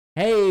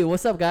Hey,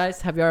 what's up,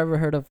 guys? Have you ever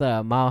heard of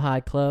the Mile High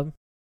Club?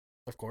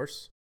 Of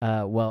course.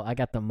 Well, I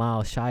got the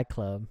Mile Shy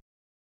Club.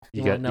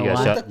 You wanna got know you got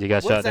why? shot you got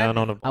What's shot that down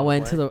on mean? a I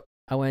went to plane? the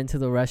I went into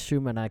the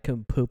restroom and I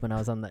couldn't poop when I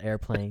was on the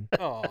airplane.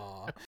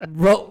 Aw.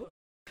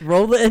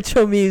 roll the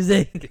intro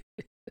music.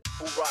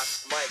 Who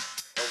rocks the mic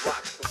and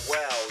rocks the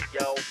well,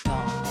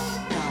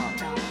 yo?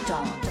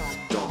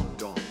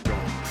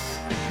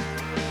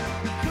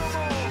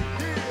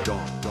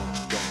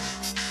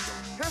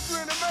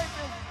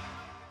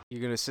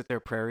 You're gonna sit there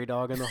prairie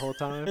dogging the whole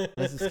time,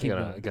 Let's just He's keep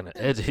gonna, going. gonna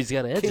edge. He's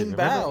got to edge King it.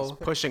 Bao. Remember?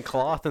 pushing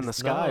cloth in the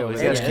sky. No, over he's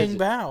there. gotta Edge edge King it.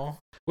 Bao.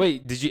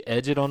 Wait, did you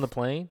edge it on the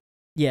plane?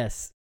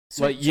 Yes.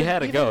 Like you had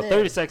to even go. then-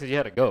 30 seconds. You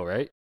had to go,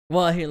 right?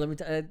 Well, here, let me.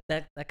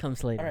 That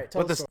comes later. All right,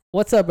 tell What us, this-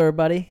 What's up,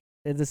 everybody?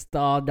 This is the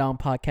All Down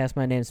Podcast.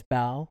 My name's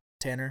Bao.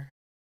 Tanner.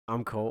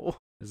 I'm Cole.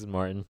 This is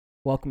Martin.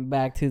 Welcome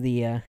back to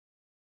the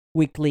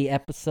weekly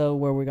episode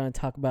where we're going to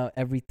talk about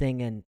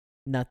everything and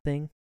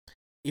nothing.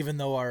 Even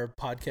though our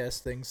podcast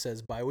thing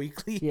says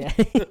bi-weekly. Yeah.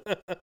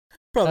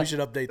 Probably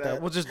should update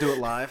that. We'll just do it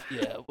live.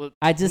 Yeah. Well,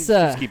 I just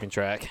who's keeping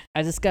track.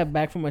 I just got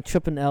back from a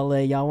trip in LA.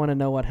 Y'all want to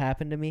know what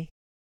happened to me?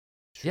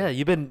 Yeah,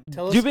 you didn't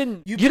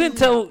been-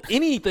 tell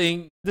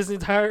anything this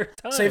entire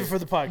time. Save it for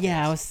the podcast.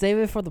 Yeah, I was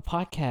saving it for the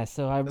podcast,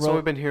 so I That's what we've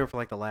wrote. been hearing for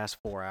like the last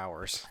 4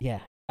 hours. Yeah,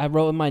 I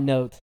wrote in my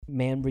notes,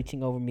 "Man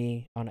reaching over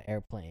me on an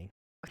airplane."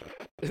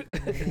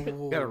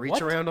 You gotta reach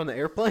What? around on the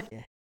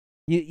airplane.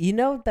 You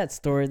know that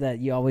story that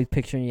you always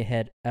picture in your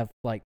head of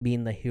like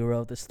being the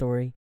hero of the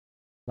story,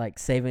 like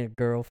saving a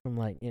girl from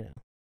like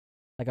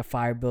like a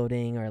fire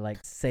building, or like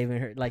saving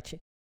her, like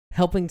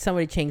helping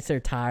somebody change their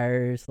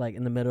tires like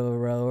in the middle of a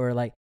row, or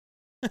like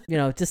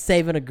just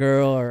saving a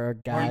girl or a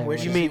guy. Or or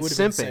wish You whatever. he mean would've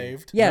been simping?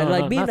 saved. Yeah, No,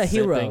 like no, being not a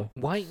hero.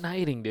 simping. White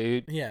knighting,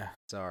 dude. Yeah.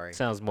 Sorry.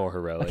 Sounds more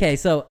heroic. Okay,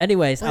 so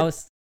anyways, I What?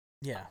 was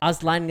Yeah.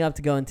 lining up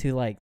to go into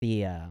like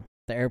the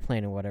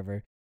airplane or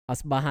whatever. I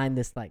was behind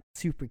this like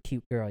super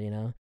cute girl,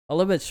 a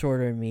little bit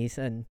shorter than me,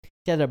 and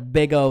she had a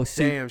big old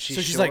suit. Damn, she's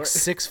So she's short. like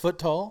 6 foot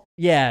tall.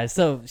 Yeah,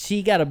 so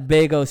she got a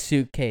big old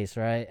suitcase,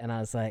 right? And I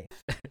was like,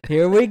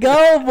 "Here we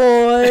go,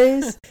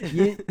 boys!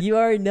 You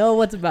already know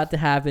what's about to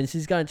happen.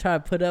 She's gonna try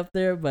to put it up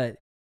there, but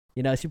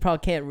she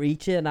probably can't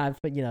reach it." And I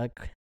put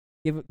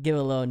give it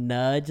a little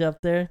nudge up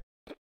there.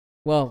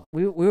 Well,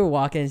 we were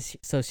walking,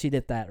 so she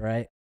did that,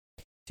 right?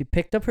 She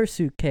picked up her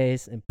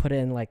suitcase and put it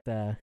in like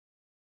the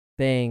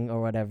thing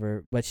or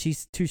whatever, but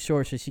she's too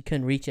short, so she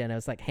couldn't reach it, and it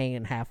was like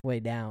hanging halfway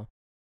down.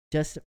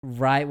 Just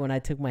right when I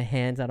took my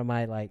hands out of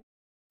my like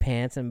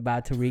pants and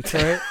about to reach for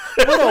it.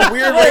 What a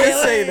weird way to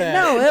say that.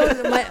 No,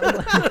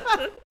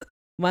 it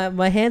was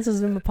my hands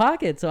was in my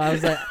pocket, so I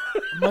was like,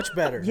 Much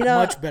better.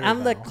 Much better.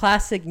 I'm the Bao.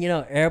 classic,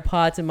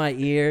 AirPods in my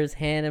ears,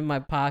 hand in my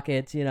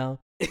pockets,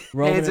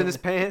 rolling Hands in it- his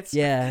pants.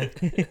 Yeah.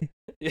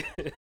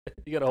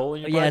 You got a hole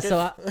in your Yeah,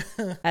 pocket?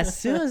 so as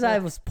soon as I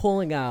was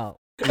pulling out,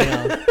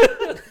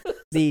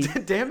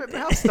 the Damn it,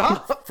 Mal,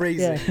 stop.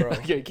 Phrasing, Yeah. bro.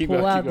 Okay, keep pull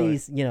going. out keep going.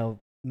 these,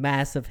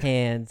 massive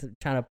hands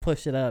trying to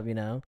push it up,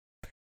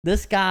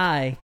 This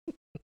guy,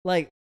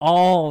 like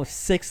all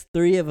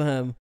 6'3" of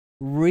him,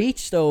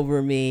 reached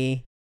over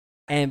me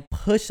and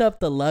pushed up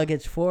the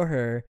luggage for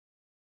her,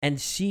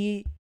 and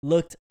she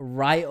looked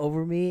right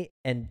over me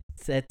and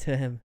said to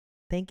him,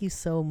 "Thank you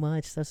so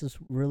much. This is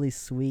really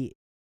sweet."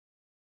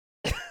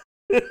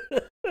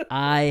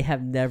 I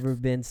have never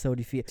been so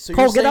defeated. So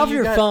Cole, you're get saying off you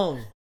your got-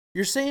 phone.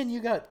 You're saying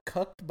you got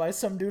cucked by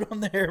some dude on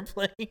the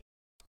airplane?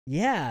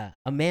 Yeah,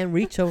 a man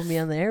reached over me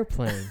on the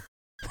airplane.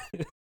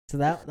 So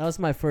that was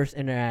my first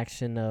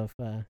interaction of,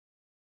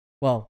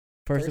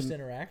 First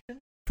interaction?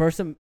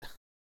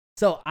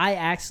 So I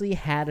actually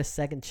had a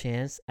second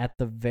chance at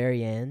the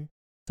very end.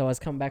 So I was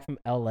coming back from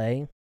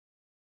LA.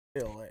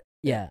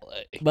 Yeah,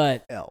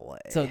 but LA.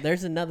 so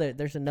there's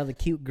another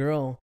cute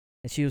girl,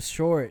 and she was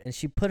short, and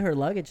she put her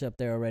luggage up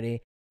there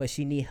already, but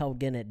she need help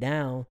getting it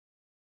down.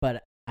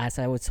 But as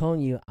I was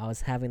telling you, I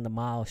was having the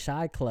Mile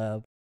Shy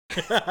Club.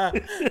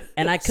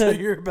 And I So could-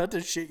 you're about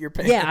to shit your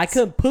pants. Yeah, I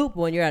couldn't poop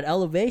when you're at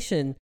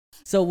elevation.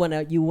 So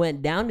when you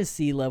went down to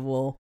sea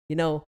level,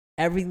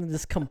 everything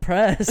just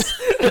compressed.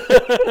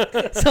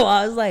 So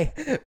I was like,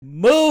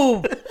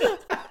 "Move!"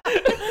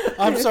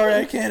 I'm sorry,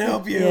 I can't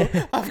help you.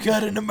 Yeah. I've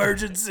got an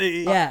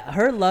emergency. Yeah,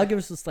 her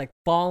luggage was like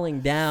falling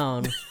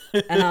down,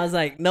 and I was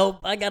like, "Nope,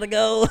 I gotta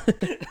go."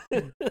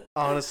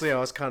 Honestly, I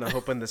was kind of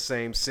hoping the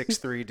same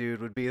 6'3"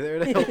 dude would be there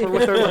to help her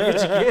with her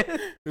luggage again.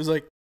 It was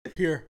like,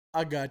 "Here,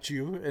 I got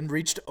you," and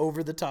reached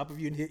over the top of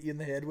you and hit you in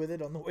the head with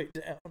it on the way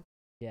down.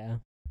 Yeah,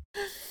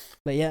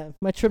 but yeah,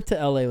 my trip to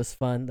LA was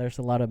fun. There's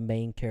a lot of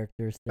main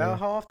characters there. About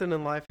how often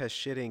in life has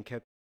shitting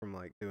kept you from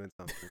like doing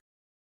something?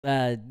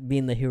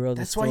 Being the hero of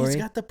the That's story. why he's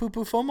got the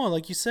poo-poo FOMO,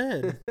 like you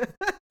said.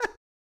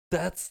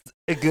 That's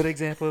a good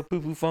example of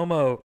poo-poo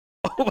FOMO.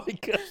 Oh my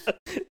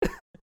god.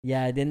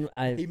 Yeah, I didn't.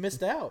 He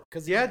missed out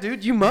because Yeah,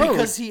 dude, you mowed.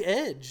 because he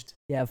edged.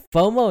 Yeah,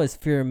 FOMO is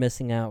fear of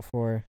missing out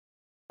for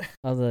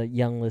all the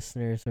young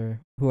listeners or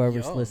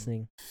whoever's Young.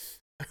 listening.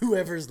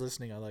 Whoever's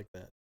listening, I like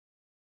that.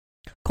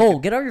 Cole,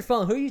 get off your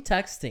phone. Who are you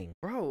texting?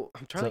 Bro,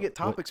 I'm trying So, to get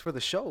what- topics for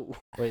the show.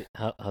 Wait,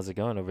 how's it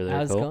going over there,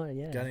 How's it Cole? going?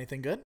 Yeah. Got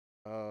anything good?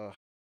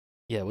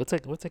 Yeah, we'll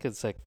take a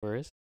sec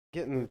first.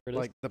 Getting For this?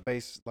 like the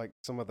base, like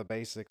some of the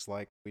basics.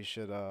 Like we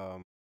should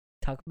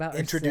Talk about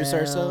Introduce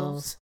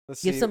ourselves.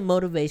 let's Give see. some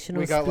motivational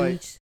we got,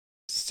 like, speech.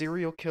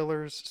 Serial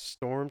killers,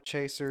 storm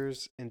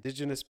chasers,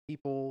 indigenous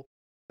people,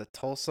 the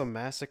Tulsa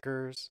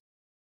massacres.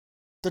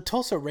 The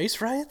Tulsa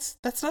race riots?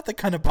 That's not the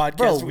kind of podcast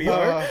Bro, we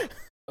are.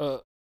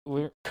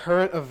 We're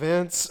Current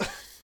events.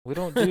 we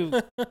don't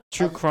do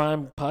true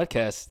crime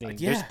podcasting.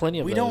 Yeah, There's plenty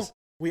of we those. don't.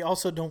 We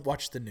also don't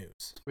watch the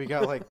news. We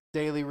got like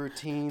daily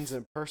routines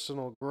and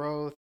personal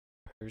growth.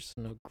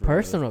 Personal growth.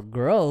 Personal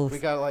growth. We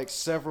got like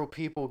several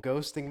people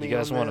ghosting me. You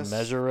guys want want to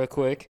measure real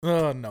quick?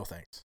 Oh, no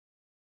thanks.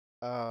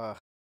 Just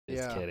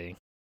Yeah. kidding.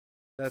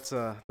 That's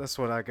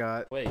what I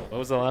got. Wait, what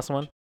was the last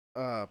one?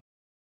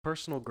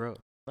 Personal growth.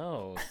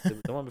 No,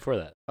 the one before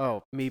that.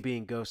 Oh, me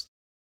being ghosted.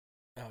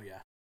 Oh,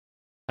 yeah.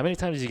 How many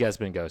times have you guys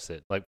been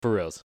ghosted? Like for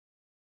reals?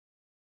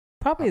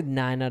 Probably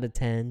 9 out of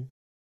 10.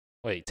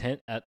 Wait,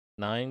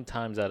 9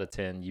 times out of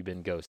 10 you've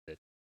been ghosted.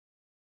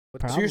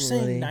 So you're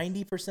saying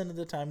Probably. 90% of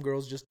the time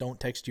girls just don't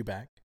text you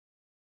back?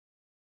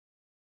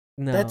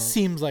 No, That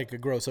seems like a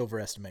gross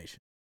overestimation.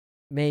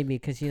 maybe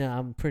because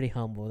I'm pretty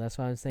humble. That's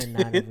why I'm saying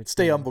 9 over 10.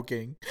 Stay humble,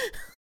 King.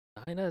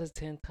 9 out of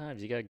 10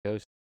 times you got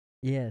ghosted.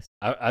 Yes.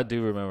 I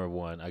do remember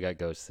one. I got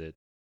ghosted.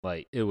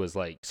 Like it was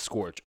like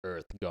scorched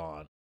earth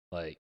gone.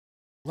 Like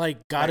Like,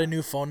 got a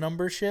new phone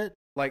number shit?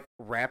 Like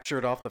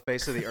raptured off the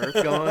face of the earth,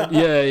 gone.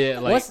 yeah.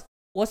 Like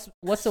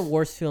What's the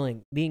worst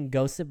feeling? Being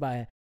ghosted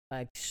by an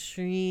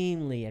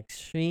extremely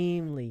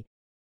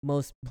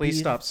most Please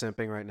beautiful- stop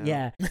simping right now.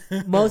 Yeah,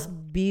 most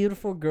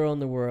beautiful girl in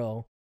the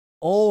world,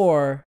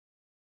 or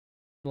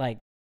like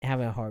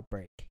having a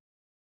heartbreak.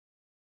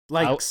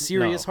 Like,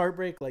 serious no.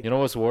 heartbreak? Like, you know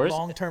what's worse?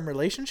 long-term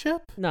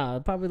relationship?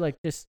 No, probably like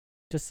just.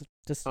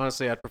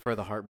 Honestly, I'd prefer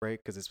the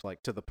heartbreak because it's like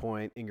to the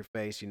point, in your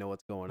face. You know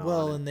what's going on.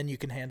 Well, and then you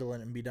can handle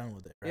it and be done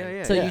with it, right?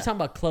 yeah. So you're talking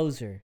about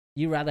closure?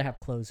 You rather have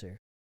closure?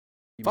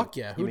 You Fuck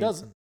mean- yeah, you who mean-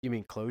 doesn't? You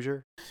mean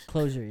closure?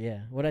 Closure,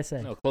 yeah. What'd I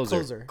say? No, closer.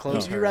 Closer. Closer.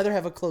 Would you rather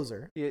have a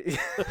closer? Yeah.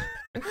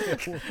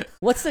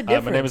 What's the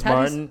difference? My name is How do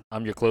you Martin.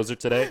 I'm your closer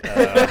today.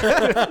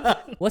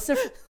 What's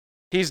the?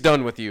 He's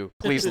done with you.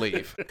 Please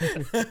leave.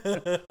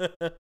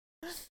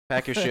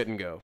 Pack your shit and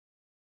go.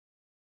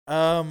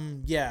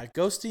 Yeah,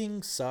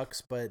 ghosting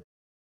sucks, but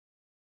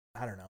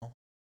I don't know.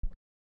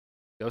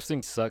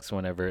 Ghosting sucks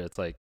whenever it's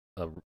like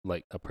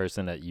a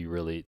person that you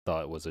really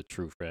thought was a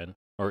true friend,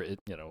 or I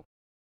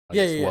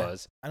guess Yeah.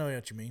 was. I know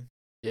what you mean.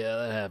 Yeah,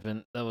 that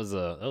happened. That was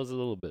a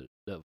little bit.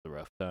 That was a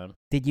rough time.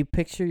 Did you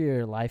picture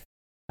your life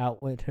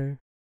out with her?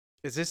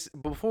 Is this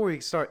before we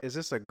start? Is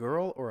this a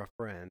girl or a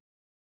friend,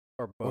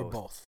 or both? Or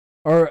both.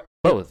 Or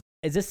Both.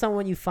 is this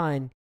someone you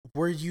find?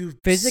 Were you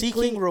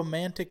Physically- seeking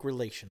romantic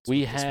relations?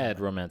 We with this had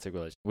woman? romantic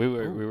relations. We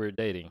were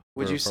dating.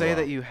 Would for you a say that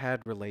while. you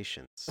had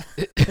relations?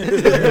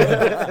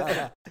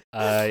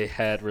 I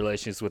had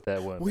relations with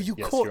that woman. Were you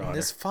yes, courting Your Honor.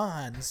 this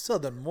fine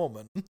southern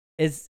woman?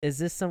 Is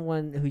this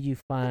someone who you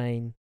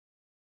find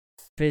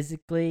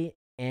physically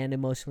and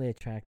emotionally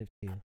attractive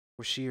to?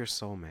 Was she your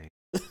soulmate?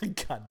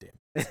 God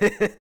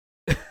damn.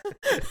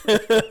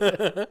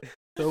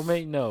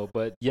 Soulmate, no,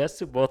 but yes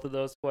to both of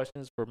those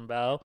questions from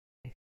Val.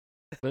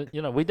 But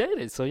we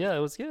dated, so yeah, it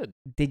was good.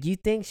 Did you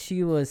think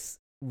she was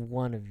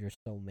one of your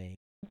soulmates?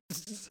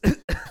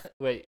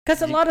 Wait,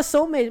 Because a you- lot of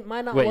soulmates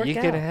might not wait, work you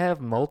out. can have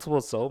multiple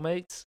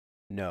soulmates?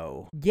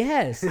 No.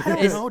 Yes, I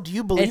don't it's, know. Do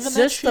you believe it's in that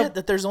just shit?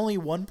 That there's only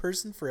one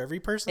person for every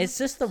person? it's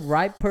just the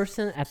right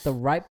person at the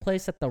right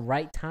place at the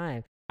right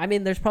time. I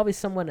mean, there's probably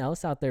someone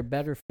else out there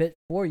better fit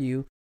for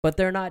you, but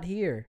they're not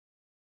here.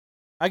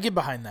 I get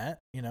behind that,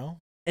 you know?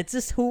 It's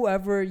just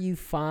whoever you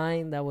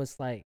find that was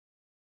like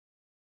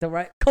the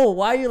right. Cole,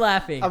 why are you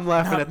laughing? I'm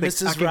laughing Not at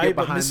this. I Mrs. can Right, get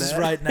but behind Mrs. that.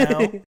 Right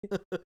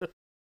now.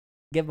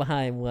 Get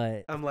behind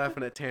what? I'm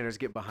laughing at Tanner's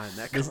get behind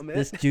that This, comment.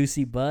 this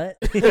juicy butt,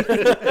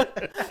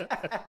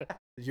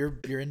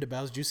 You're into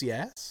Bao's juicy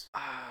ass?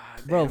 Ah,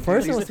 bro. damn,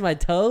 First dude, it was my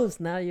toes.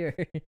 Now you're.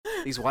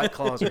 these white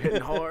claws are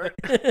hitting hard.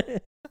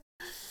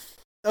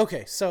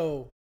 Okay,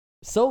 so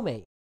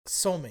Soulmate.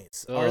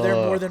 soulmates. Are there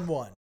more Ugh. than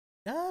one?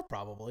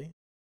 Probably.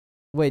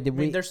 Wait, did I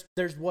mean, we?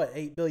 there's what,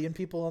 8 billion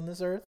people on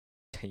this earth?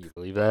 Can you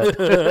believe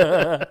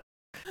that?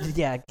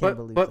 Yeah, I can't But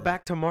believe but that.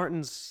 back to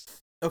Martin's.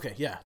 Okay,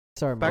 yeah.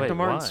 Sorry, back Mike. to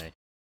Martin's- why?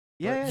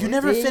 Yeah, You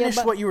never Yeah, finished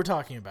about- what you were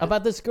talking about.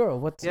 About this girl.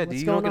 What's Yeah, what's do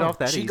you going don't get on? off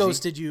that she easy?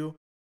 ghosted you.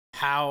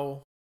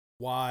 How?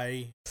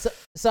 Why?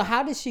 So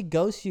how did she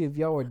ghost you if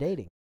y'all were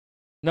dating?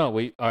 No,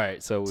 all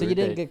right. So So you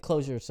didn't get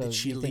closure. So Did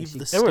she you think leave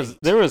the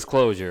there was state?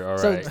 closure. All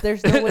So right.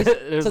 there's no way-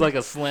 There's so- like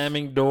a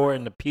slamming door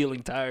and the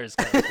peeling tires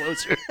kind of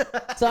closure.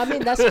 So I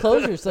mean that's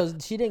closure. So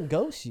she didn't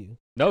ghost you,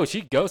 No,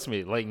 she ghosted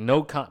me. Like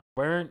no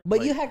burn. Oh but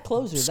like, you had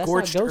closure. That's not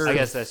Scorched ghosting. I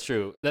guess that's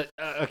true.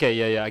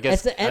 Okay, yeah. I guess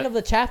It's the end of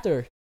the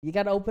chapter. You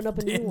got to open up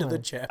a The new end of the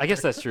one. chapter. I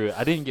guess that's true.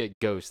 I didn't get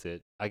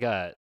ghosted. I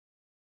got.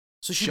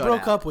 So she Shut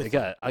broke out. up with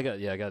I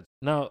got.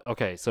 No,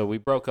 okay. So we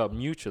broke up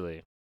mutually.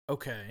 you.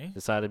 Okay.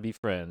 Decided to be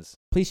friends.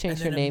 Please change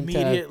And her then name to the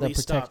immediately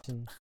stopped.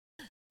 protection.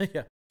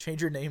 Yeah.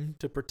 Change your name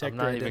to protect I'm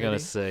her not even identity. gonna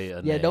say a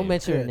name. Yeah, don't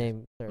mention her Good.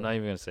 name. Sir. I'm not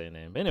even gonna say a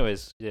name.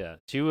 Anyways, yeah,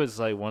 she was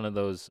like one of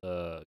those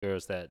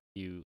girls that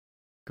you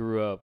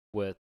grew up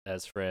with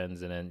as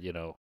friends, and then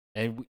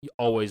and we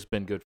always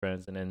been good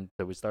friends, and then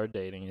so we started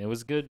dating. And it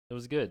was good. It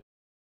was good.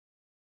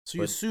 So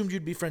you But- assumed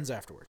you'd be friends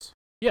afterwards.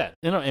 Yeah,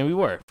 and we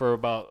were for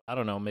about I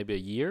don't know, maybe a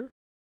year.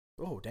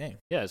 Oh, dang.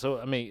 Yeah, so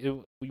I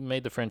mean, we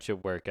made the friendship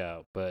work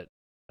out, but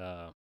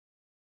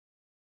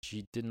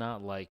she did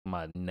not like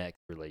my next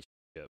relationship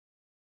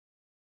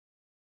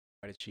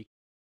Why did she?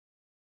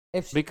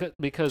 If she,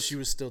 because She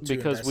was still too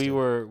because we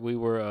invested.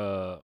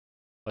 were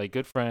like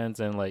good friends,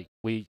 and like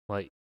we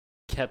like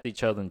kept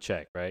each other in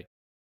check, right?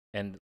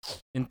 And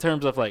in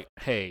terms of like,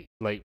 hey,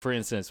 like for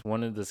instance,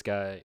 one of this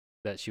guy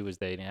that she was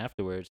dating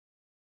afterwards,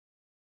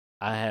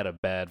 I had a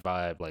bad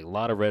vibe. Like a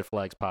lot of red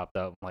flags popped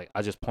up. Like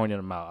I just pointed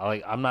them out.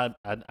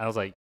 I was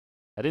like,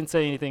 I didn't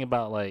say anything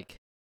about like,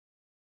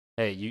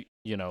 hey,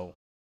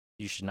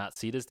 you should not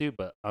see this dude.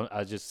 But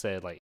I just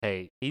said like,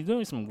 hey, he's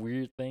doing some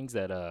weird things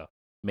that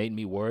made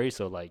me worry.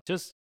 So like,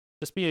 just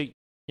be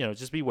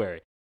just be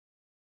wary.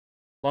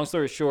 Long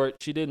story short,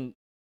 she didn't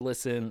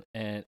listen,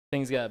 and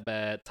things got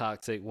bad,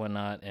 toxic,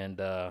 whatnot. And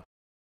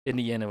in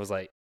the end, it was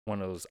like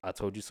one of those "I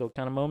told you so"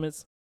 kind of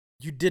moments.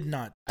 You did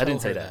not. I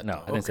didn't tell say her that. No,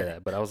 though. I didn't say Okay.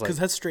 that. But I was like, Because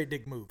that's straight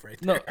dick move right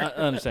no, there. I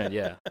understand.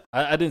 Yeah,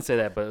 I didn't say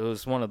that, but it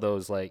was one of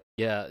those like,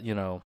 yeah,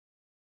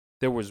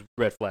 there was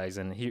red flags,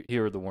 and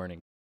here are the warning.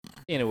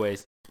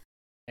 Anyways,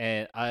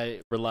 and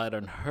I relied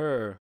on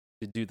her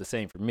to do the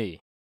same for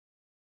me.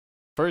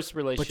 First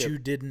relationship, But you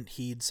didn't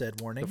heed said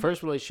warning. the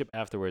first relationship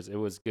afterwards, it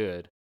was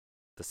good.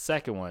 The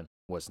second one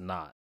was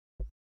not,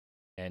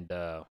 and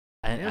I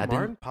Damn, Martin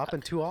didn't.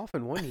 popping two off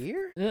in 1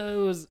 year. It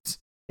was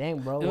dang,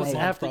 bro, it was wait,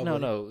 month, after probably.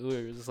 no,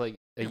 it was like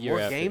a year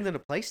More after. game than a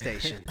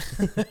PlayStation.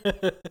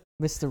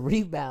 Mr.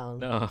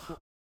 Rebound. No,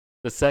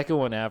 the second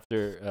one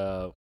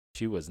after,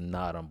 she was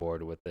not on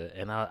board with it,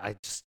 and I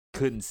just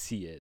couldn't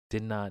see it.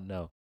 Did not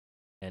know,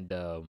 and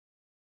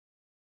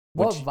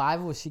What which-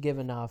 vibe was she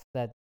giving off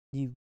that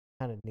you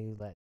kind of knew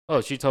that?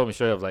 she told me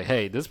straight up like,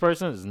 hey, this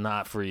person is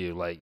not for you.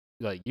 Like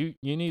you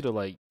need to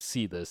like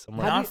see this. I'm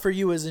like, Not for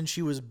you as in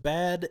she was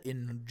bad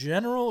in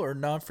general, or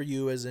not for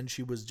you as in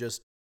she was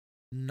just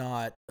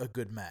not a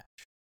good match?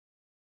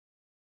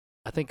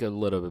 I think a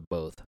little bit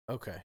both.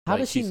 Okay. How Like,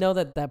 does she she's- know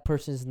that that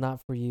person is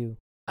not for you?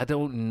 I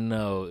don't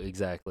know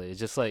exactly. It's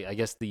just like I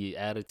guess the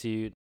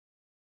attitude,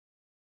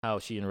 how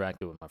she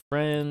interacted with my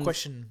friends.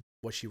 Question: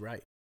 was she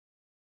right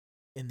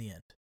in the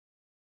end?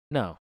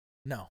 No,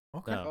 No.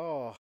 Okay.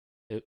 No.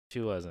 Oh, she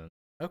wasn't.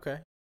 Okay.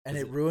 And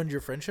Is it it- ruined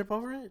your friendship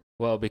over it?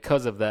 Well,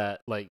 because of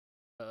that, like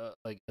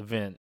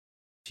event,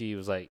 she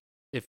was like,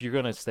 if you're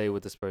gonna stay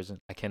with this person,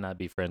 I cannot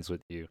be friends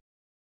with you.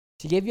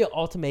 She gave you an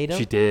ultimatum.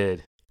 She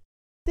did.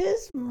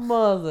 This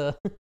mother.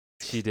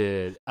 She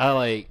did. I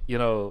like,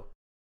 You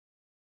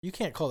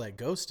can't call that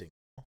ghosting.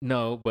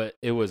 no, but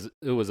it was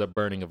a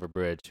burning of a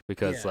bridge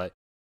because Yeah. like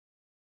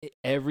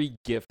every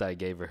gift I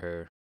gave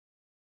her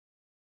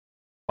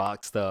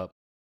boxed up,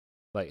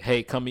 like,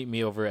 hey, come meet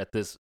me over at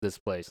this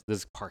place,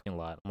 this parking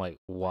lot. I'm like,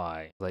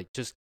 why? Like,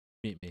 just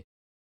meet me.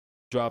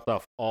 Dropped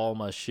off all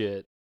my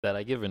shit that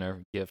I given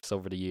her, gifts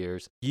over the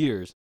years,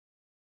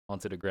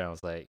 onto the ground.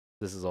 It's like,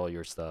 this is all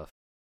your stuff.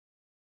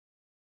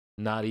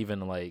 Not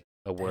even like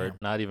a word,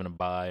 Damn. not even a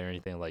bye or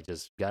anything. Like,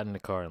 just got in the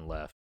car and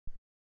left.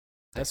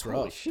 That's Holy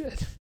rough.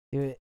 shit.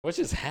 Dude, What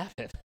just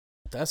happened?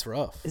 That's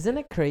rough. isn't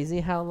it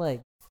crazy how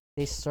like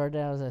they started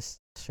out as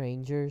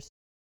strangers,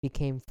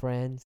 became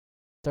friends,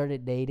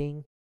 started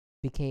dating,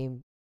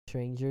 became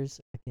strangers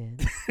again?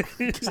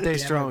 God Stay damn it,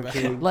 strong, Val.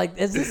 King. Like,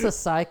 is this a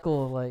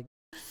cycle? Like,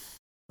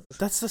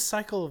 That's the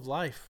cycle of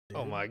life. Dude.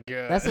 Oh my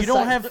god. That's You a don't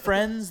cycle. have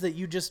friends that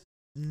you just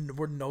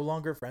were no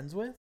longer friends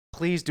with?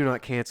 Please do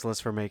not cancel us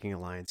for making a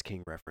Lions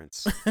King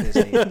reference.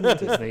 Disney,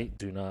 Disney,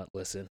 do not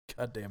listen.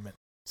 God damn it.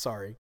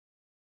 Sorry.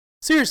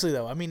 Seriously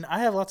though, I mean, I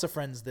have lots of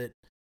friends that,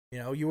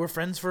 you were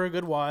friends for a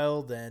good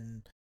while,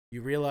 then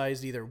you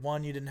realized either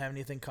one, you didn't have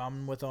anything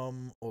common with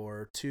them,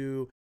 or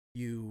two,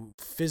 you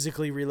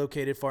physically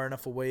relocated far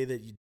enough away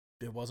that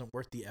it wasn't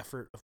worth the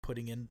effort of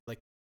putting in, like,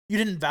 you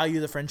didn't value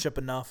the friendship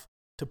enough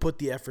to put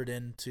the effort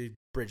in to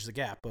bridge the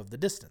gap of the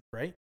distance,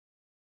 right?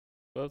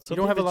 Well, You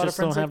don't have a lot of just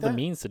friends don't like have the that?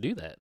 means to do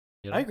that.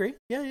 I agree.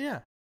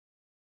 Yeah.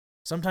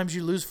 Sometimes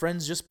you lose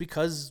friends just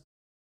because,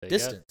 They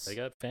Distance. they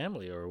got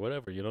family or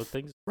whatever.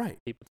 Things. right.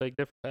 People take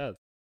different paths.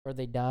 or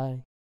they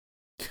die.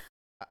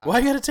 Why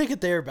you gotta take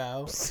it there,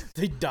 Bao?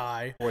 They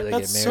die. Or they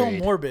That's get so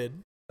married. morbid.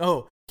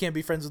 Oh, can't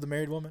be friends with a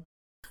married woman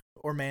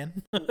or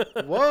man.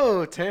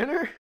 Whoa,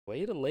 Tanner.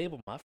 Way to label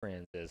my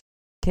friends as.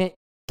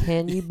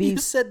 Can you be You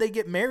said they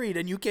get married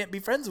and you can't be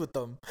friends with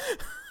them.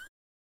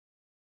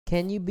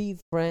 can you be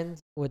friends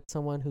with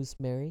someone who's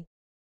married?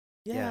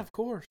 Yeah, of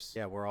course.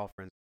 Yeah, we're all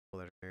friends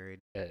with people that are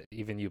married.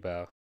 Even you,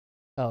 Bao.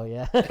 Oh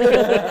yeah.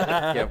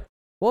 Yeah.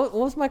 What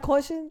was my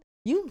question?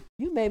 You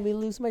made me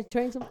lose my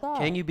trains of thought.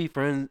 Can you be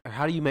friends? Or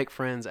how do you make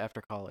friends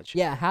after college?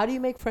 Yeah, how do you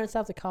make friends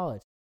after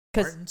college?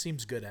 Because Martin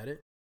seems good at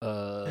it.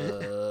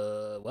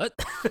 What?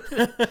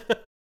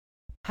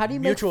 How do you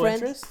make mutual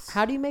friends? interests?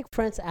 How do you make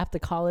friends after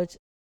college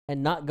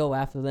and not go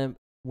after them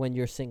when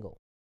you're single?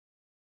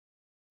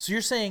 So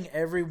you're saying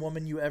every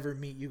woman you ever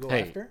meet, you go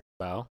Hey. after?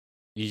 Wow.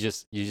 You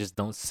just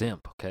don't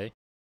simp, okay?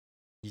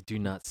 You do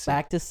not simp.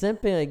 Back to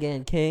simping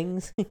again,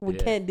 kings. We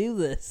Yeah. can't do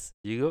this.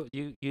 You go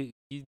you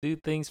do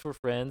things for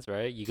friends,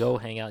 right? You go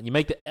hang out. You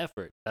make the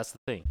effort. That's the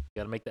thing. You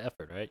got to make the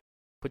effort, right?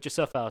 Put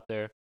yourself out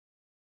there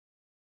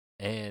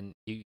and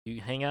you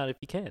hang out if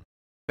you can.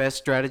 Best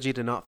strategy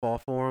to not fall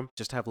for them: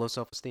 just have low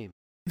self-esteem.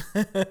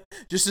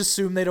 Just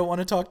assume they don't want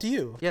to talk to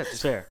you. Yeah, It's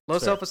just fair. low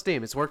It's fair.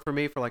 self-esteem. It's worked for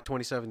me for like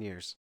 27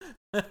 years.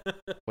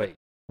 Wait,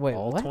 Wait,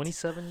 all what?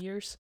 27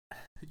 years?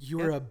 You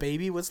were a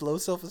baby with low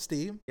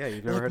self-esteem? Yeah,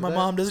 you've never Like, heard my of that?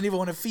 mom doesn't even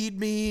want to feed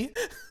me.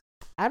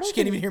 I don't She can't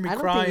think- even hear me I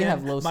don't crying. Think you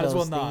have low Might as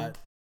well self-esteem. not.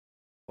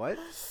 What?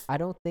 I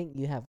don't think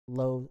you have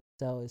low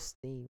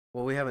self-esteem.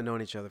 Well, we haven't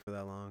known each other for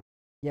that long.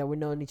 Yeah, we've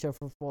known each other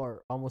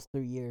for almost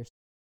 3 years.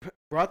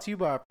 Brought to you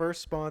by our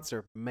first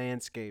sponsor,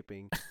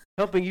 Manscaping,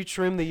 helping you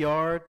trim the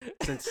yard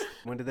since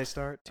when did they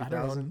start? I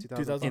don't know, 2000,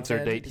 2010.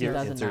 Insert date here.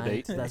 2009, Insert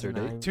date. Insert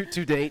 2009. date.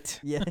 To date.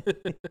 Yeah.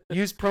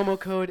 Use promo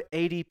code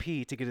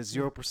ADP to get a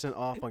 0%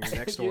 off on your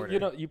next order. You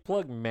know, you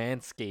plug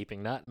manscaping,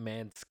 not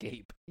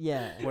manscape.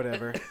 Yeah.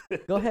 Whatever.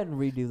 Go ahead and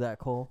redo that,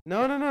 Cole.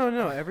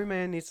 No. Every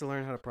man needs to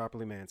learn how to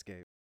properly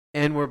manscape.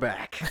 And we're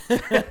back.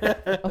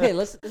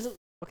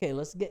 Okay,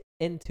 let's get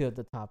into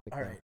the topic. All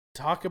though. right.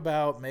 Talk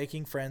about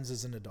making friends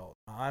as an adult.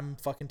 I'm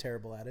fucking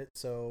terrible at it,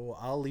 so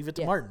I'll leave it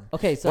to Yeah. Martin.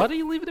 Okay, so Why do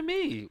you leave it to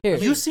me? Here.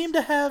 You seem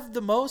to have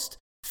the most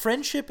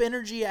friendship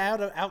energy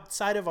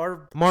outside of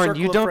our Martin,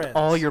 circle you of dumped friends.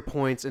 all your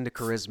points into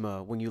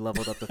charisma when you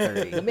leveled up to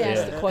 30. Let me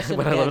ask the question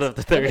When I again. loaded up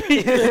to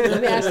 30.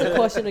 let me ask the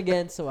question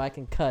again so I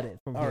can cut it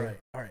from All here. right,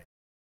 all right.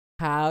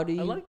 How do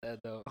you I like that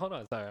though. Hold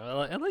on, sorry.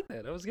 I like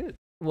that. That was good.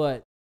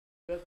 what?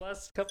 That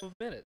last couple of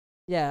minutes.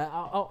 Yeah,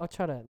 I'll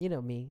try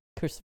to, me,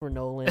 Christopher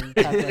Nolan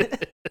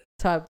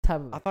type I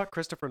of. thought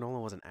Christopher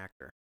Nolan was an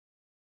actor.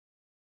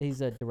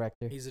 He's a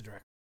director. He's a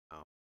director.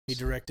 Oh. He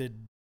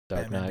directed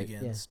Dark Batman Knight.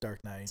 Begins,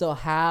 Dark Knight. So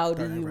how do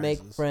Dark Knight you make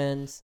Rises.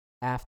 friends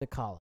after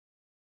college?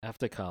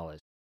 After college.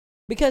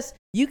 Because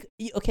you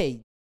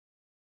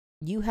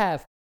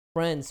have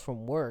friends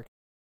from work,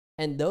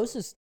 and those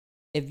is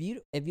if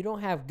you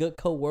don't have good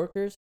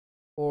coworkers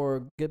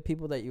or good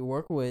people that you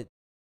work with,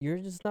 you're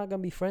just not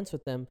gonna be friends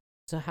with them.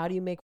 So how do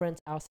you make friends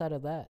outside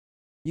of that?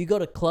 You go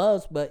to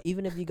clubs, but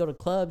even if you go to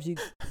clubs, you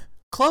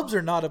Clubs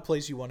are not a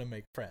place you want to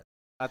make friends.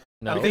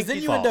 No, Because then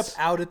you end up false.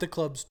 out at the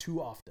clubs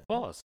too often.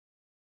 False.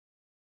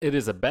 It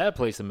is a bad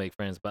place to make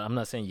friends, but I'm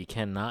not saying you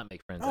cannot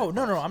make friends. Oh, at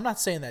no, clubs. I'm not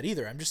saying that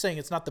either. I'm just saying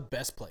it's not the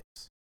best place.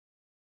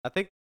 I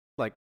think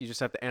like you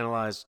just have to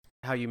analyze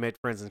how you made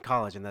friends in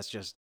college, and that's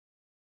just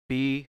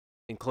be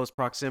in close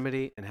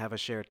proximity and have a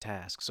shared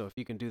task. So if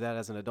you can do that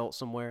as an adult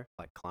somewhere,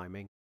 like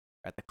climbing,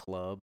 at the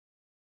club,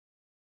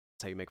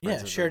 that's how you make friends. Yeah,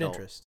 as an shared adult.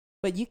 interest.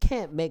 but you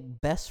can't make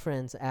best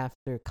friends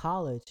after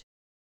college.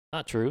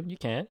 Not true. You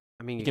can't.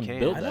 I mean, You you can can.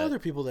 build I know that. other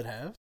people that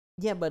have.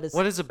 Yeah, but it's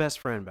What is a best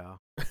friend, Bao?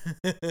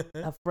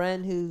 a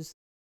friend who's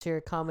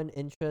share common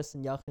interests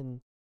and y'all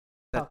can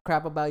That- talk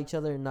crap about each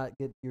other and not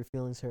get your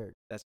feelings hurt.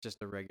 That's just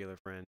a regular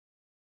friend.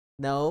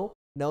 No,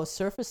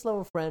 surface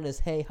level friend is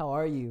hey, how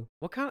are you?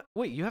 What kind of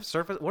wait? You have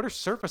surface? What are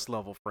surface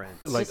level friends?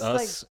 Like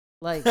just us.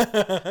 Like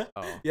Oh.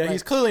 Yeah,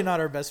 he's Like- clearly not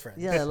our best friend.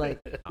 yeah, like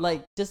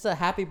just a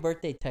happy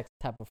birthday text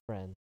type of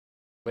friend.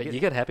 Wait,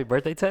 you get happy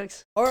birthday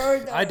text? Or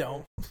I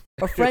don't.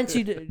 Or friends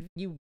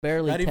you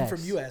barely Not even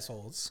text. from you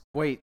assholes.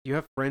 Wait, you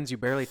have friends you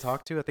barely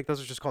talk to? I think those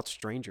are just called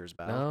strangers,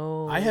 Bao.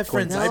 No. I have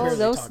friends I No, barely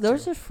those talk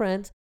those to. are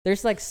friends.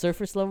 There's like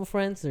surface level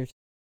friends. There's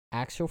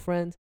actual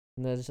friends,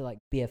 and there's like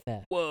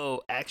BFF.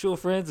 Whoa, actual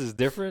friends is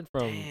different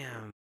from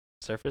Damn.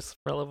 surface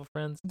level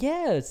friends?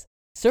 Yes,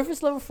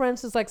 surface level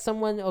friends is like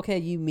someone okay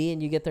you meet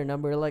and you get their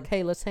number like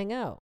hey let's hang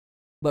out.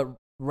 But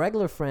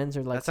regular friends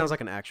are like That sounds like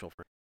an actual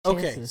friend.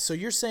 Okay, chances. so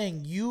you're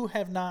saying you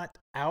have not,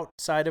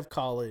 outside of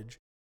college,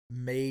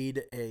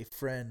 made a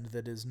friend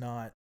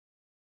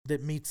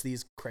that meets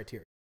these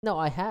criteria. No,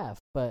 I have,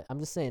 but I'm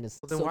just saying it's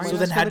Well, then so why are much- you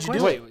So then asking how'd the you do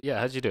question? Wait, yeah,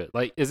 how'd you do it?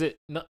 Like, is it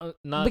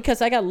not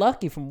because I got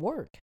lucky from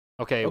work.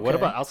 okay? What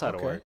Okay, about outside of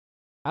okay. work?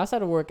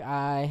 Outside of work,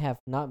 I have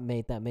not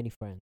made that many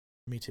friends.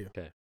 Me too.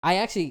 I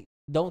actually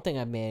don't think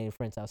I've made any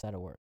friends outside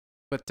of work.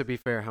 But to be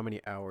fair, how many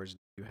hours do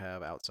you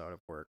have outside of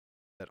work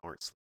that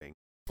aren't sleeping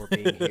or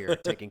being here,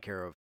 taking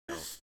care of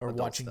Or adult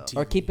watching stuff? TV.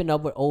 Or keeping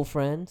up with old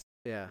friends.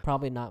 Yeah.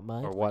 Probably not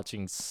much. Or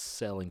watching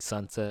Selling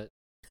Sunset?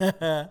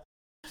 TV.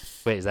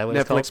 Wait, is that what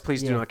it's called? Netflix,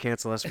 please do Yeah. not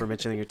cancel us for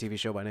mentioning your TV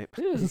show by name.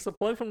 Dude, it's a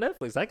plug from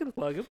Netflix. I can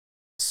plug him.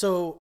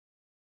 So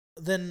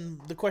then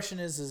the question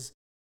is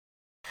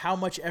how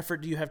much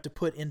effort do you have to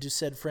put into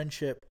said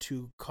friendship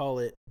to call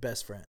it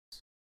best friends?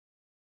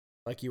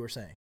 Like you were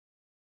saying.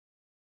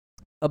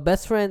 A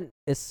best friend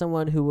is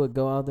someone who would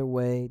go out of their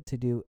way to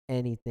do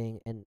anything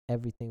and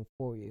everything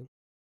for you.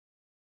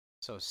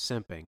 So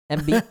simping.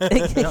 And be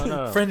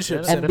No.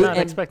 Friendships They're, and they're be- not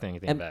and- expecting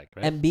anything and, back,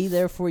 right? and be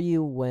there for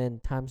you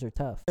when times are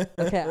tough.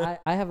 Okay,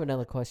 I have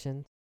another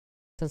question.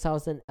 Since I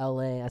was in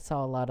LA, I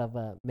saw a lot of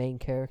main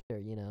character,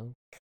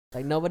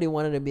 Like nobody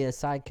wanted to be a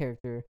side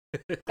character.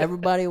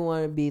 Everybody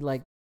wanted to be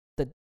like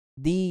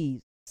the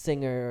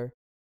singer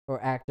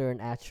or actor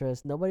and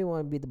actress. Nobody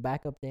wanted to be the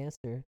backup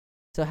dancer.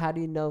 So how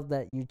do you know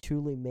that you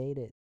truly made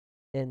it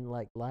in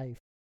like life?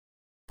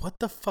 What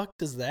the fuck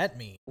does that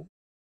mean?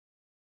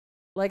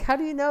 Like how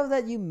do you know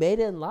that you made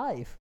it in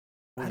life?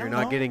 When I you're don't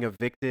not know. getting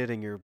evicted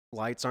and your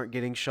lights aren't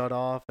getting shut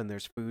off and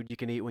there's food you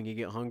can eat when you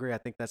get hungry, I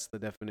think that's the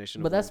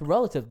definition But of that's old.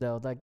 relative though.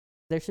 Like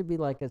there should be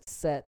like a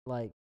set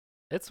like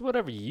It's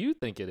whatever you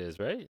think it is,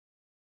 right?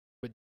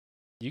 But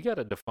you got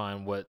to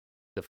define what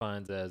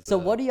defines as. so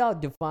what do y'all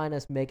define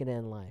as making it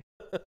in life?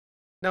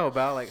 No,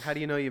 about like how do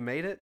you know you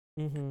made it?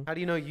 Mm-hmm. How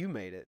do you know you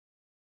made it?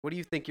 What do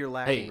you think you're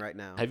lacking Hey, right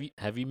now?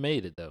 have you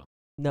made it though?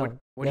 No.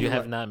 what do You you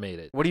have la- not made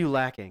it. What are you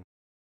lacking?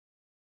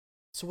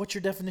 So what's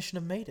your definition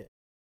of made it?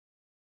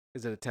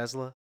 Is it a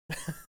Tesla?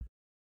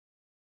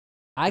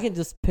 I can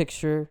just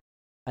picture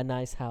a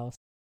nice house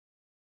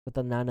with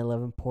a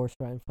 911 Porsche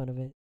right in front of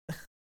it.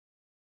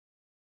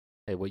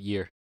 Hey, what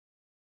year?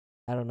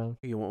 I don't know.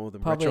 You want one of the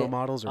Probably, retro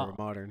models or uh, a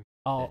modern?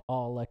 All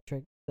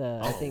electric. I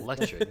Oh, think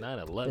electric, the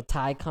 911.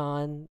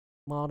 Taycan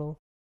model.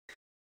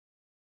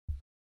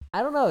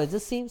 I don't know. It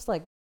just seems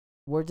like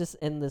we're just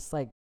in this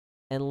like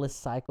endless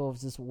cycle of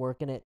just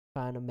working it,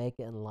 trying to make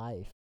it in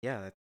life.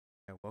 Yeah.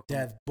 Welcome.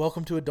 Yeah,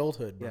 welcome to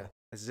adulthood, bro. Yeah,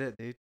 that's it,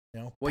 dude. You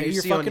know, What pay you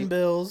your see on fucking the-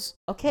 bills.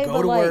 Okay, Go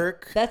but to like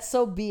work. that's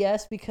so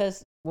BS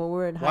because when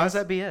we're in Why is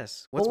that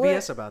BS? What's when we're-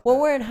 BS about when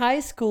that? we're in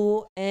high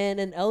school and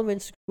in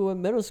elementary school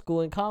and middle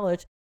school and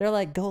college, they're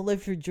like, "Go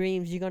live your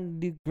dreams. You're gonna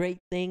do great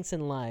things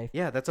in life."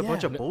 Yeah, that's a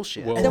bunch Yeah. of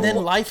bullshit. Well- And Then then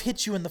wha- life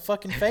hits you in the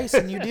fucking face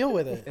and you deal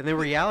with it. And then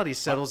reality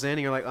settles in,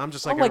 and you're like, I'm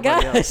just like oh my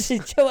everybody gosh,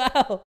 else. chill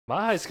out.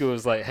 My high school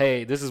was like,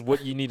 hey, this is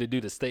what you need to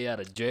do to stay out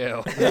of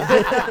jail.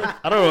 I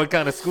don't know what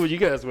kind of school you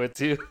guys went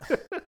to.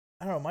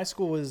 I don't know. My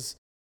school was,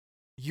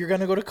 you're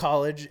gonna go to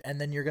college and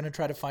then you're gonna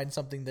try to find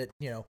something that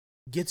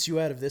gets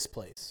you out of this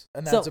place,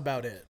 and that's So-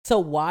 about it. So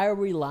why are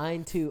we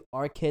lying to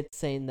our kids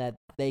saying that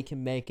they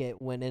can make it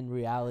when in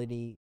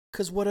reality?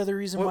 Because what other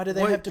reason? Wait, Why do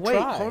they wait, have to wait,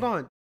 try? hold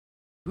on.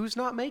 Who's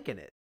not making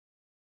it?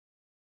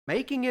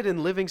 Making it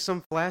and living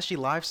some flashy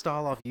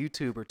lifestyle off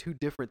YouTube are two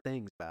different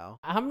things, Val.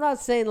 I'm not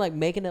saying like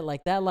making it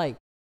like that. Like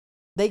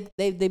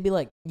they'd be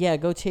like, yeah,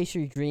 go chase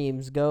your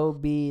dreams. Go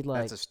be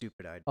like That's a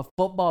stupid idea. a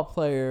football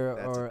player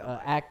That's a or dumb an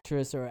idea.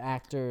 actress or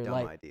actor. Dumb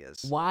like ideas.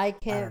 why I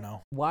can't don't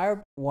know.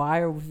 why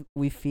are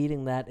we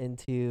feeding that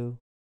into?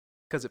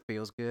 Because it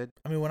feels good.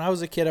 I mean, when I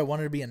was a kid, I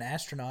wanted to be an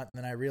astronaut,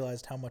 and then I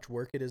realized how much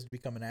work it is to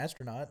become an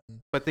astronaut.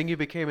 And But then you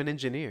became an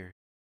engineer.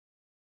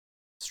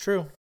 it's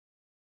true.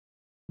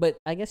 But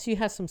I guess you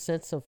have some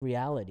sense of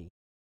reality.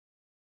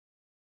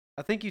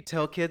 I think you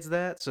tell kids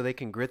that so they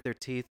can grit their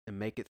teeth and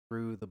make it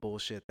through the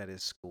bullshit that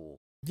is school.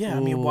 Yeah, I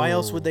mean, why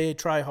else would Ooh. they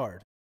try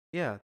hard?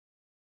 Yeah.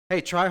 Hey,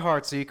 try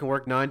hard so you can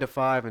work 9 to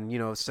 5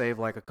 and, save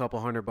like a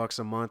couple $100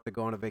 a month to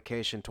go on a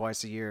vacation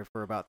twice a year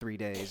for about 3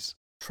 days.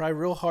 Try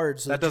real hard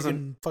so That that, you doesn't-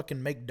 can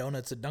fucking make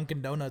donuts at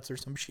Dunkin' Donuts or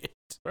some shit.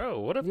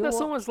 Bro, what if You that's wa-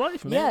 someone's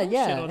life, man? Yeah, Don't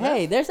shit yeah. on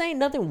Hey, that. there's ain't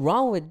nothing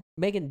wrong with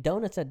making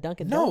donuts at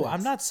Dunkin' No, Donuts.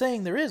 I'm not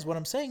saying there is. What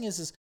I'm saying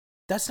is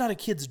that's not a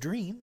kid's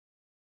dream.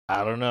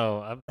 I don't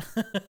know.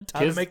 Time to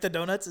Kids- make the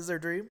donuts is their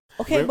dream.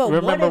 Okay, but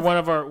remember what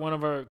if, one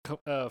of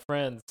our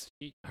friends,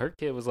 her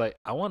kid was like,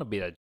 I want to be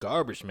a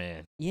garbage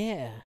man.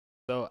 yeah.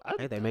 So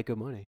Hey, they make good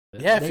money.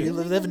 Yeah, They if you make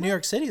live good in New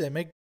York City, they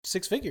make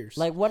 6 figures.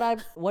 Like what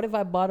if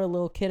I bought a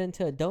little kid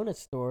into a donut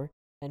store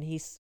and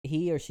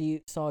he or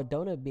she saw a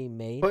donut being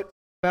made? But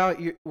Val,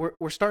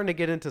 we're starting to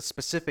get into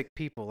specific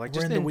people. Like We're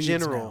just in the in weeds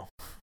general.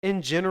 now.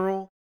 In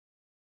general,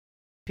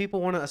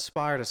 people want to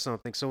aspire to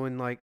something. So in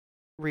like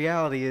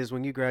reality is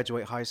when you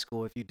graduate high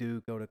school, if you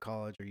do go to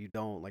college or you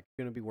don't, like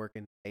you're gonna be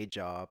working a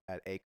job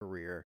at a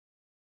career,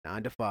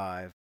 9 to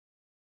 5,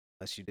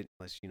 unless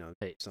you know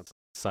Hey, something,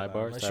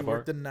 sidebar, Unless you sidebar.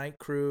 work the night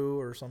crew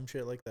or some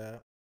shit like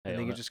that. Hey, and then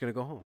on you're that- just gonna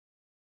go home.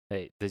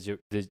 hey,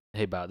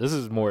 hey, Bao, this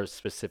is more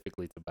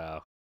specifically to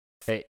Bao.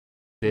 Hey,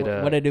 did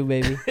what I do,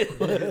 baby?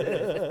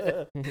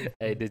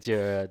 hey, did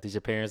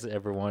your parents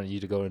ever want you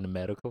to go into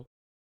medical?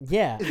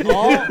 Yeah.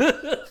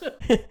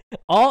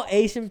 All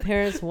Asian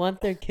parents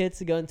want their kids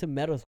to go into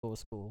medical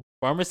school.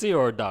 Pharmacy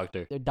or a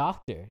doctor? They're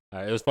doctor. All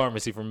right, it was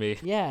pharmacy for me.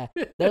 Yeah.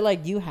 They're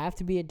like, you have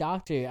to be a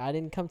doctor. I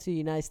didn't come to the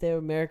United States of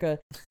America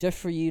just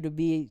for you to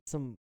be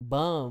some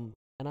bum.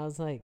 And I was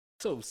like,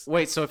 So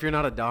Wait, so if you're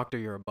not a doctor,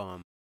 you're a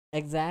bum.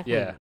 exactly.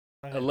 yeah,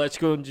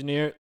 electrical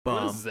engineer. What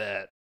Bum. is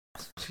that?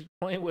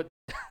 Playing with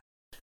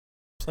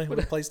Playing with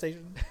a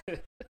PlayStation.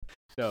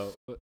 no.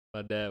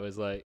 My dad was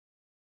like,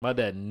 my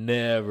dad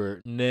never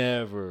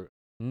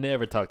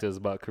talked to us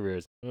about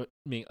careers. I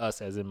mean,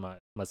 us as in my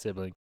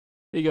sibling.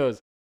 He goes,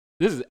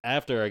 this is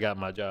after I got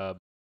my job,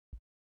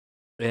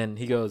 and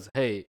he goes,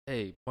 hey,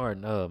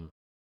 Martin,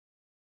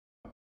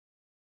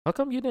 how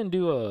come you didn't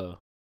do a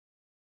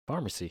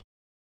pharmacy?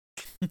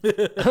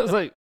 I was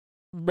like,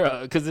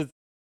 bro, because it's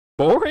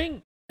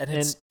boring, and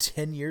it's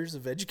 10 years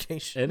of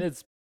education.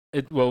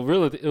 and well,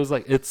 really, it was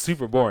like it's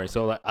super boring.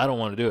 So like, I don't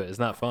want to do it. It's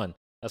not fun.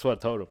 That's what I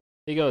told him.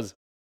 He goes,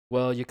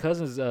 well, your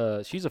cousin's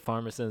she's a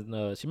pharmacist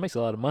and she makes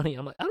a lot of money.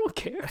 I'm like, I don't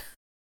care.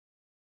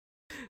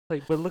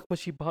 Like, but look what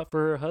she bought for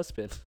her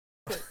husband.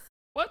 Like,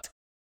 what?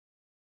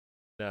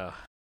 No.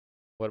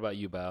 What about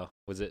you, Bao?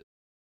 Was it?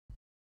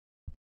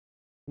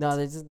 No,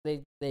 they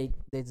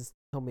just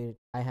told me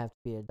I have to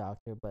be a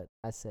doctor, but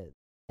I said,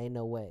 ain't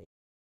no way,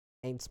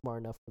 ain't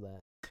smart enough for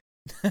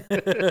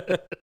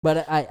that.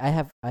 But I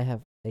have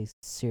a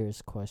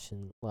serious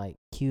question. Like,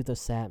 cue the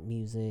sad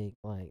music.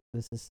 Like,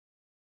 this is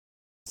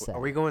sad.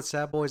 Are we going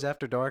Sad Boys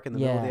After Dark in the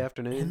middle of the Yeah.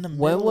 afternoon? In the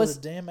When middle was-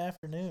 of the damn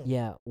afternoon.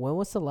 Yeah. When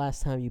was the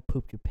last time you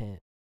pooped your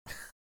pants?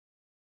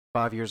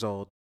 5 years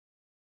old.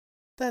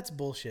 That's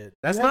bullshit.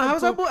 That's You not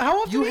haven't pooped- how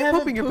often You are you haven't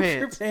pooping your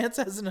pooped pants?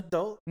 as an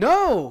adult?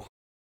 No.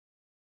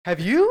 Have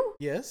you?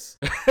 Yes.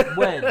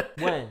 When?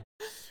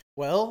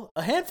 Well,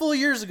 a handful of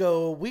years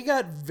ago, we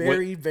got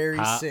very, very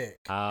How- sick.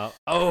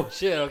 Oh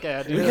shit! Okay,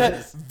 I do We know got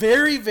this.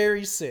 very,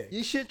 very sick.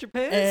 You shit your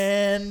pants?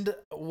 And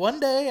one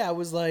day I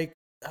was like,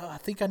 oh, I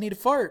think I need a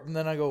fart. And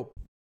then I go,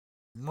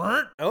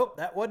 "Mrrt." Oh,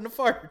 that wasn't a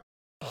fart.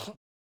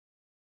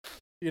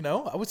 You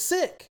know, I was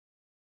sick.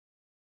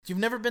 You've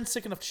never been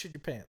sick enough to shit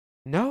your pants.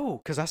 No,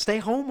 because I stay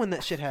home when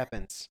that shit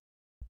happens.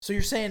 So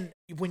you're saying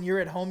when you're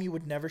at home, you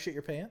would never shit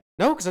your pants?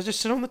 No, because I just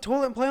sit on the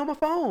toilet and play on my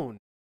phone.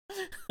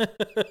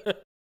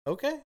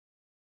 Okay.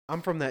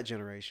 I'm from that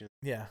generation.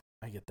 Yeah,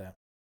 I get that.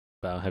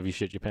 Wow, have you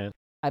shit your pants?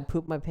 I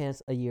pooped my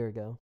pants a year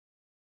ago.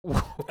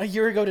 A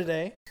year ago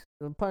today.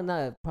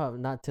 Probably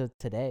not till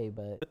today,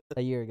 but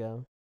a year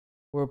ago.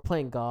 We were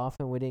playing golf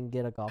and we didn't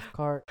get a golf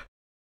cart.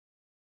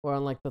 We're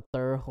on like the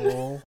third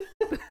hole.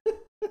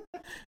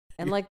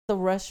 And like the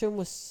restroom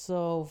was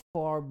so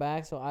far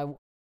back, so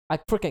I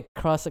freaking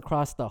crossed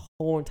across the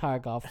whole entire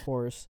golf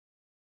course.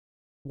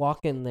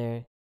 Walk in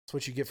there. That's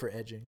what you get for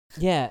edging.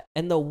 Yeah,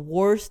 and the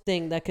worst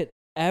thing that could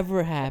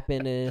ever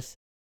happen is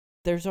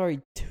there's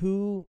already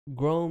 2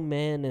 grown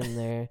men in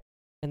there,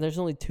 and there's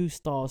only 2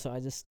 stalls, so I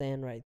just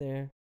stand right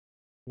there.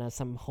 And as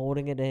I'm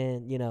holding it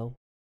in,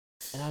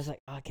 and I was like,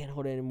 oh, I can't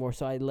hold it anymore,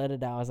 so I let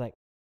it out. I was like,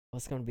 oh,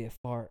 it's going to be a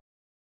fart.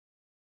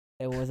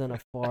 It wasn't a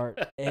fart.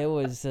 It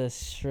was just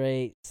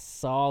straight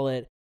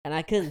solid, and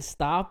I couldn't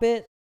stop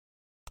it.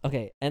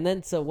 Okay, and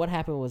then so what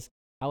happened was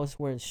I was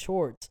wearing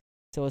shorts,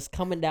 so it's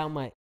coming down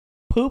my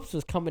poops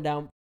was coming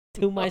down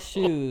to my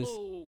shoes.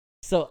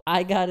 So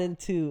I got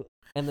into,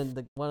 and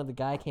then one of the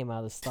guy came out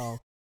of the stall.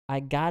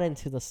 I got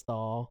into the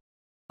stall,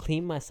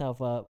 cleaned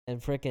myself up, and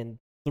freaking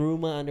threw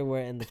my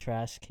underwear in the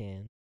trash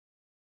can.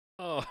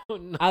 Oh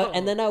no!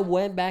 And then I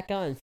went back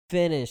out and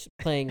finished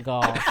playing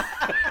golf.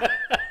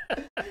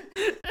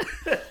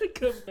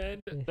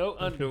 Commander, no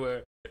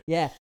underwear.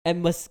 Yeah,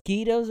 and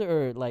mosquitoes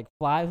or like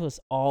flies was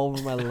all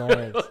over my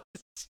legs.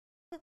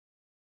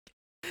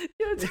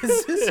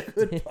 This is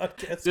good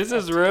podcast. This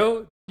is content.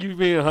 real? You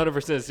being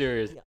 100%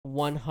 serious?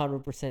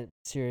 100%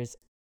 serious.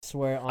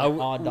 Swear I on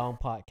w- All Dong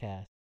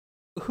podcast.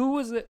 Who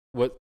was it?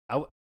 What?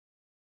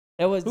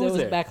 It was Who was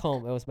there? back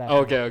home. It was back.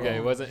 Okay, home. okay.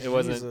 Oh, It wasn't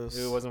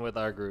Jesus. with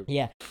our group.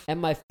 Yeah, and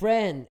my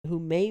friend who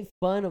made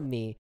fun of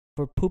me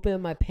for pooping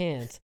in my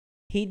pants,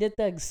 he did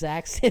the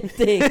exact same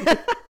thing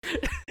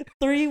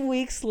 3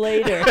 weeks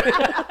later.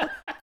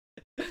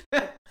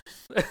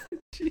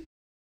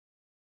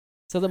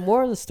 So the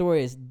moral of the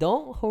story is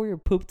don't hold your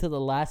poop to the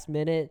last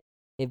minute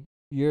if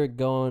you're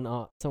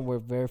going somewhere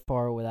very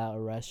far without a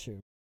restroom.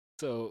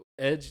 So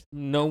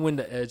know when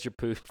to edge your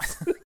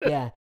poops.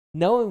 Yeah,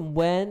 knowing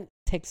when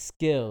takes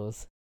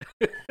skills.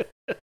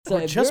 So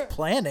Or just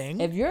planning.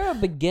 if you're a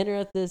beginner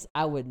at this,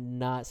 I would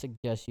not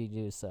suggest you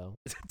do so.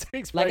 It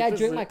takes Like I practice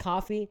drink to- my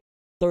coffee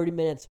 30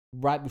 minutes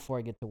right before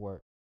I get to work.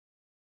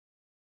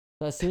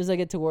 So as soon as I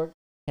get to work,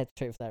 head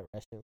straight for that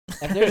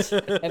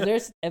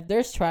restroom. If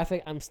there's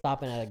traffic, I'm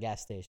stopping at a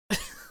gas station.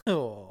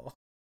 Oh.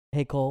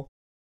 Hey Cole.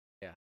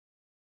 Yeah.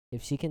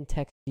 If she can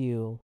text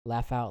you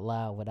laugh out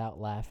loud without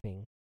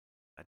laughing,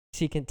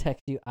 she can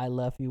text you I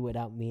love you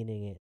without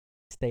meaning it.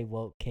 Stay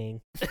woke,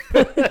 King.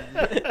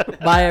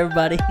 Bye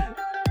everybody.